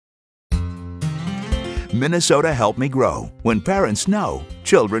Minnesota help me grow. When parents know,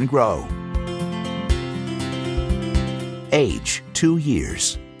 children grow. Age 2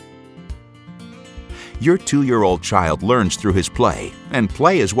 years. Your 2-year-old child learns through his play, and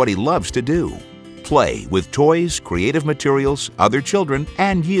play is what he loves to do. Play with toys, creative materials, other children,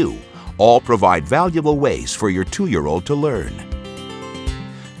 and you all provide valuable ways for your 2-year-old to learn.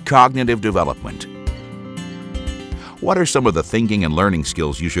 Cognitive development. What are some of the thinking and learning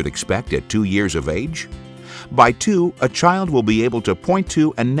skills you should expect at 2 years of age? By 2, a child will be able to point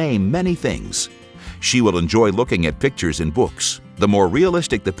to and name many things. She will enjoy looking at pictures in books. The more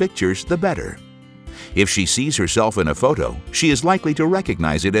realistic the pictures, the better. If she sees herself in a photo, she is likely to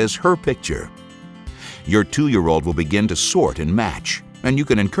recognize it as her picture. Your 2-year-old will begin to sort and match, and you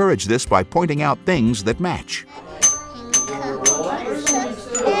can encourage this by pointing out things that match.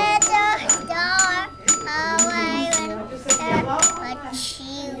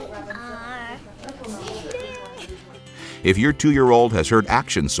 If your 2-year-old has heard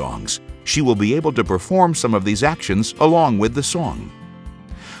action songs, she will be able to perform some of these actions along with the song.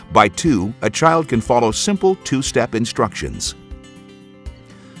 By 2, a child can follow simple 2-step instructions.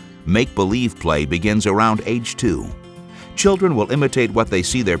 Make-believe play begins around age 2. Children will imitate what they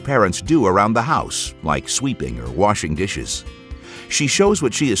see their parents do around the house, like sweeping or washing dishes. She shows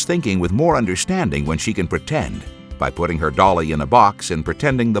what she is thinking with more understanding when she can pretend, by putting her dolly in a box and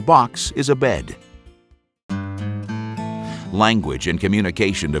pretending the box is a bed. Language and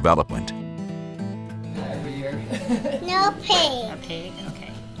communication development. No pig. Okay.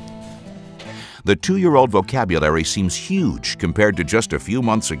 The 2-year-old vocabulary seems huge compared to just a few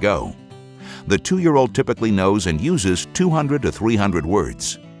months ago. The 2-year-old typically knows and uses 200 to 300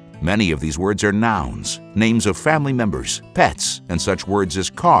 words. Many of these words are nouns, names of family members, pets, and such words as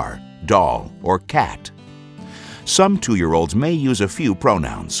car, doll, or cat. Some 2-year-olds may use a few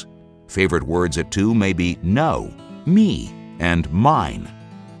pronouns. Favorite words at 2 may be no, me, and mine.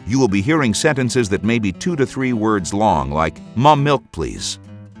 You will be hearing sentences that may be 2 to 3 words long, like, "Mom, milk, please."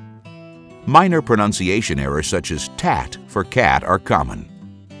 Minor pronunciation errors such as tat for cat are common.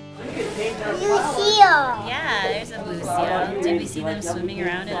 Lucille. Yeah, there's a blue seal. Did we see them swimming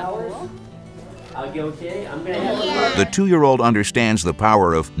around in a pool? The 2-year-old understands the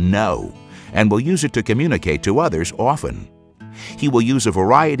power of no and will use it to communicate to others often. He will use a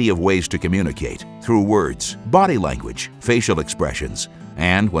variety of ways to communicate, through words, body language, facial expressions,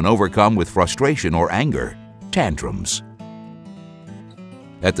 and, when overcome with frustration or anger, tantrums.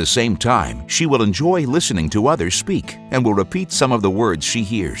 At the same time, she will enjoy listening to others speak and will repeat some of the words she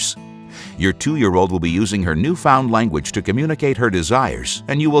hears. Your 2-year-old will be using her newfound language to communicate her desires,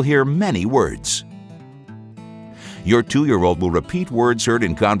 and you will hear many words. Your 2-year-old will repeat words heard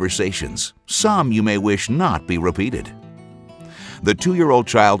in conversations. Some you may wish not be repeated. The 2-year-old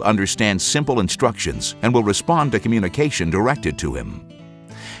child understands simple instructions and will respond to communication directed to him.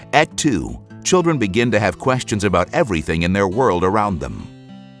 At 2, children begin to have questions about everything in their world around them.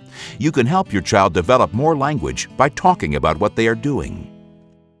 You can help your child develop more language by talking about what they are doing.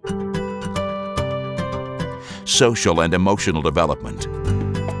 Social and emotional development.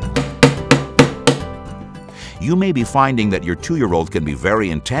 You may be finding that your 2-year-old can be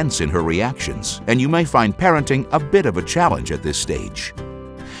very intense in her reactions, and you may find parenting a bit of a challenge at this stage.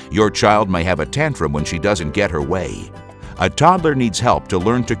 Your child may have a tantrum when she doesn't get her way. A toddler needs help to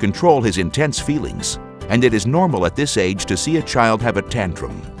learn to control his intense feelings, and it is normal at this age to see a child have a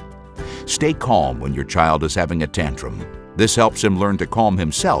tantrum. Stay calm when your child is having a tantrum. This helps him learn to calm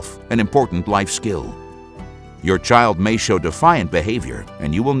himself, an important life skill. Your child may show defiant behavior,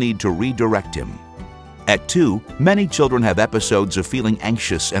 and you will need to redirect him. At 2, many children have episodes of feeling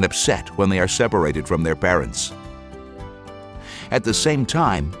anxious and upset when they are separated from their parents. At the same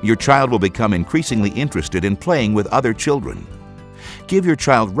time, your child will become increasingly interested in playing with other children. Give your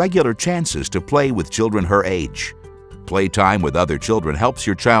child regular chances to play with children her age. Playtime with other children helps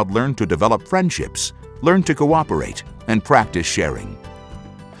your child learn to develop friendships, learn to cooperate, and practice sharing.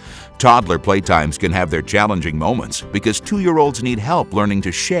 Toddler playtimes can have their challenging moments because 2-year-olds need help learning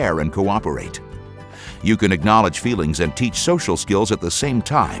to share and cooperate. You can acknowledge feelings and teach social skills at the same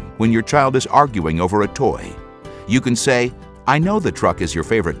time when your child is arguing over a toy. You can say, "I know the truck is your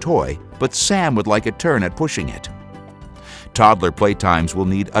favorite toy, but Sam would like a turn at pushing it." Toddler playtimes will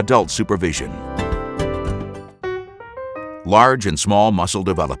need adult supervision. Large and small muscle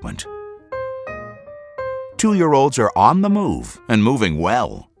development. 2-year-olds are on the move and moving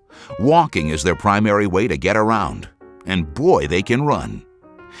well. Walking is their primary way to get around, and boy, they can run.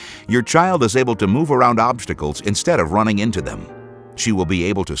 Your child is able to move around obstacles instead of running into them. She will be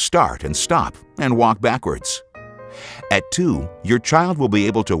able to start and stop and walk backwards. At 2, your child will be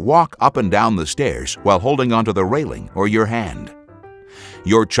able to walk up and down the stairs while holding onto the railing or your hand.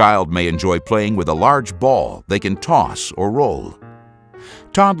 Your child may enjoy playing with a large ball they can toss or roll.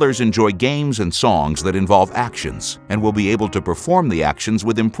 Toddlers enjoy games and songs that involve actions and will be able to perform the actions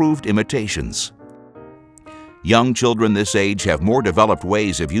with improved imitations. Young children this age have more developed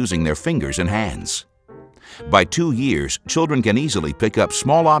ways of using their fingers and hands. By 2 years, children can easily pick up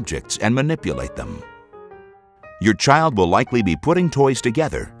small objects and manipulate them. Your child will likely be putting toys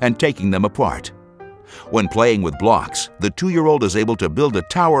together and taking them apart. When playing with blocks, the 2-year-old is able to build a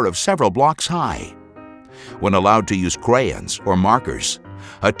tower of several blocks high. When allowed to use crayons or markers,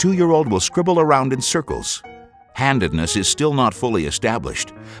 a 2-year-old will scribble around in circles. Handedness is still not fully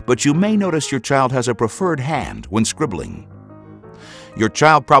established, but you may notice your child has a preferred hand when scribbling. Your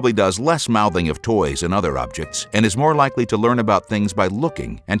child probably does less mouthing of toys and other objects and is more likely to learn about things by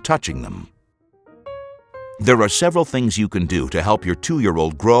looking and touching them. There are several things you can do to help your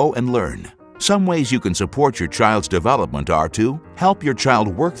 2-year-old grow and learn. Some ways you can support your child's development are to help your child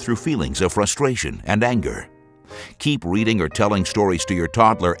work through feelings of frustration and anger. Keep reading or telling stories to your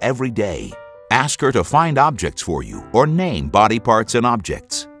toddler every day. Ask her to find objects for you or name body parts and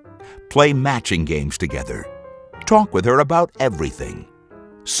objects. Play matching games together. Talk with her about everything.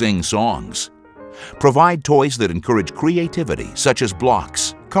 Sing songs. Provide toys that encourage creativity, such as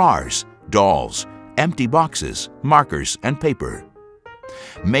blocks, cars, dolls, empty boxes, markers, and paper.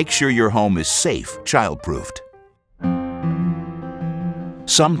 Make sure your home is safe, child-proofed.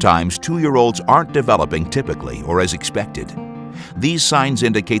 Sometimes 2-year-olds aren't developing typically or as expected. These signs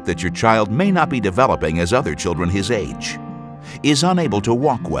indicate that your child may not be developing as other children his age, is unable to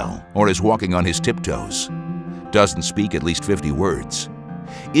walk well or is walking on his tiptoes, doesn't speak at least 50 words,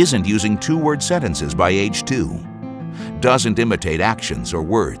 isn't using 2-word sentences by age 2, doesn't imitate actions or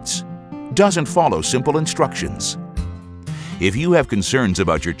words, doesn't follow simple instructions. If you have concerns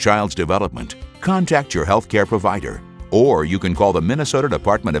about your child's development, contact your healthcare provider, or you can call the Minnesota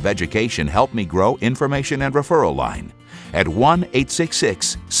Department of Education Help Me Grow Information and Referral Line at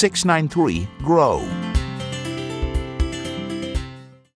 1-866-693-GROW.